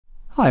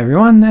Hi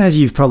everyone, as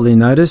you've probably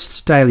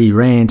noticed, Daily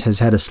Rant has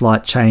had a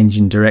slight change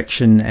in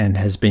direction and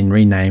has been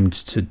renamed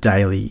to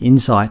Daily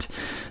Insight.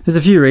 There's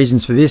a few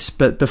reasons for this,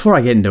 but before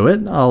I get into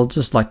it, I'll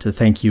just like to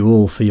thank you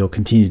all for your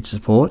continued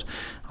support.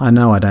 I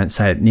know I don't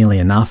say it nearly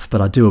enough, but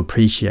I do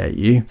appreciate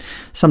you.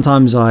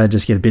 Sometimes I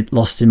just get a bit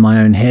lost in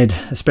my own head,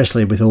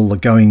 especially with all the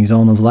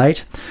goings-on of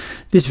late.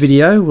 This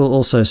video will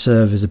also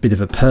serve as a bit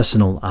of a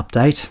personal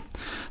update.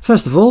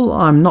 First of all,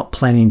 I'm not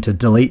planning to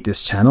delete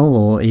this channel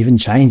or even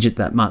change it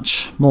that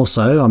much. More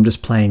so, I'm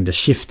just planning to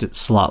shift it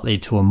slightly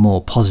to a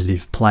more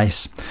positive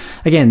place.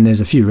 Again,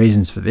 there's a few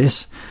reasons for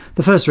this.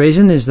 The first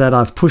reason is that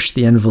I've pushed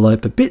the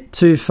envelope a bit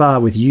too far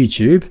with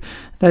YouTube.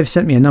 They've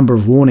sent me a number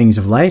of warnings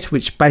of late,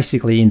 which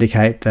basically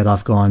indicate that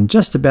I've gone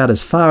just about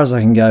as far as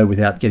I can go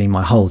without getting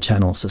my whole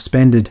channel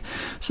suspended.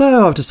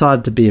 So I've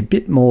decided to be a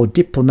bit more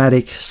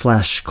diplomatic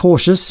 /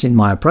 cautious in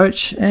my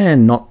approach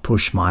and not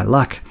push my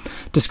luck.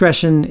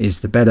 Discretion is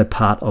the better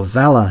part of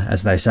valour,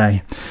 as they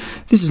say.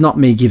 This is not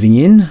me giving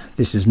in,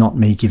 this is not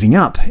me giving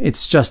up,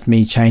 it's just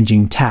me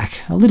changing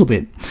tack a little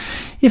bit.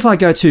 If I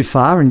go too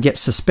far and get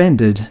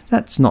suspended,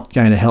 that's not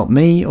going to help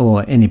me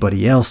or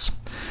anybody else.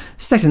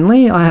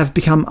 Secondly, I have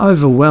become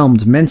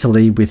overwhelmed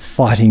mentally with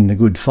fighting the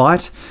good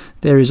fight.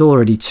 There is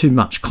already too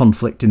much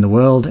conflict in the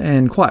world,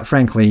 and quite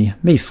frankly,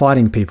 me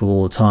fighting people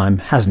all the time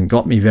hasn't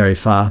got me very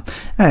far,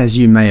 as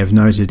you may have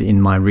noted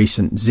in my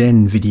recent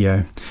Zen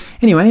video.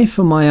 Anyway,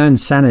 for my own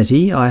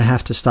sanity, I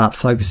have to start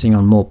focusing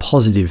on more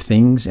positive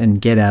things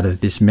and get out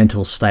of this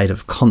mental state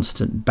of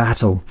constant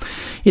battle.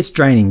 It's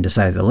draining to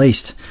say the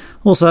least.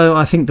 Also,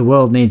 I think the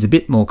world needs a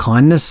bit more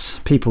kindness.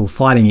 People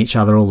fighting each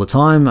other all the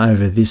time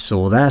over this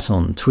or that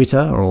on Twitter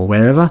or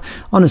wherever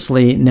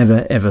honestly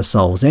never ever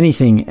solves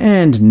anything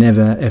and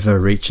never ever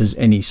reaches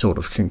any sort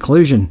of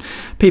conclusion.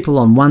 People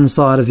on one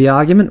side of the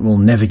argument will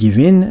never give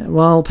in,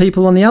 while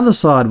people on the other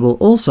side will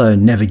also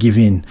never give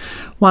in.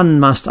 One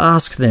must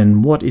ask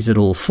then, what is it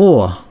all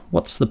for?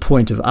 What's the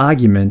point of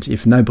argument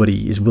if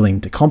nobody is willing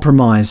to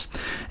compromise?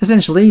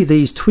 Essentially,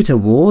 these Twitter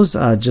wars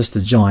are just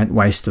a giant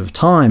waste of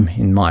time,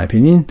 in my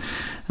opinion.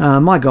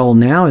 My goal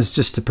now is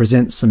just to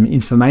present some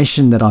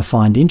information that I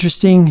find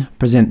interesting,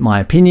 present my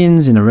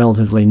opinions in a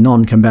relatively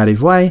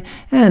non-combative way,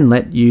 and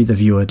let you, the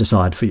viewer,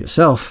 decide for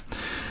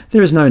yourself.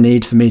 There is no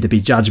need for me to be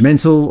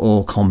judgmental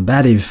or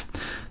combative.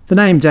 The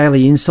name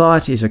Daily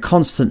Insight is a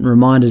constant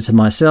reminder to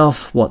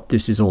myself what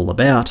this is all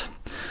about.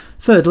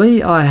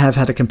 Thirdly, I have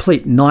had a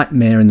complete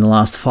nightmare in the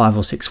last 5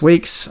 or 6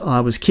 weeks. I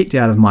was kicked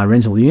out of my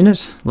rental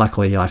unit.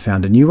 Luckily, I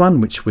found a new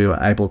one, which we were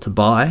able to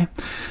buy.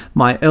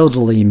 My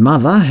elderly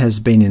mother has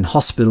been in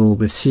hospital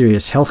with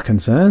serious health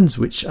concerns,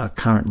 which are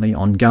currently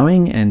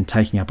ongoing and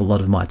taking up a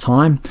lot of my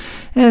time.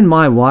 And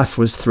my wife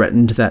was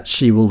threatened that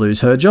she will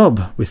lose her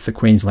job with the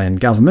Queensland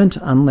government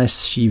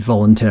unless she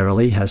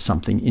voluntarily has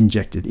something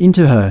injected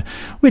into her,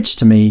 which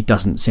to me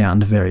doesn't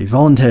sound very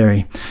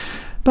voluntary.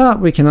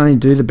 But we can only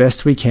do the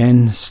best we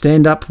can,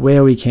 stand up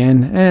where we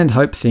can, and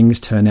hope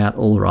things turn out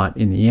all right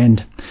in the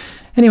end.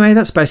 Anyway,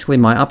 that's basically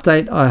my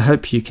update. I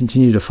hope you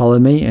continue to follow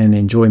me and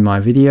enjoy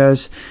my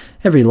videos.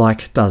 Every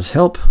like does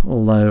help,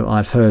 although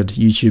I've heard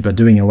YouTube are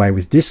doing away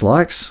with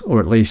dislikes, or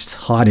at least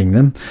hiding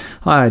them.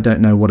 I don't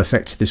know what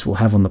effect this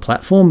will have on the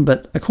platform,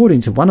 but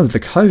according to one of the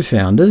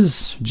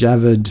co-founders,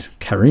 Javed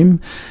Karim,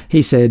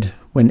 he said,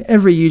 "When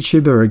every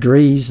YouTuber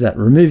agrees that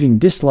removing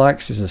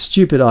dislikes is a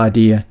stupid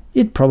idea,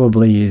 it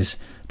probably is.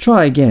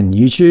 Try again,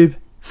 YouTube."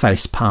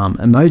 Facepalm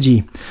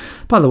emoji.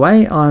 By the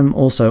way, I'm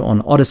also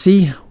on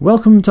Odyssey.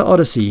 Welcome to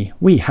Odyssey.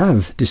 We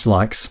have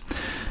dislikes.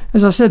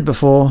 As I said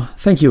before,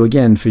 thank you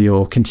again for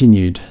your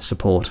continued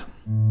support.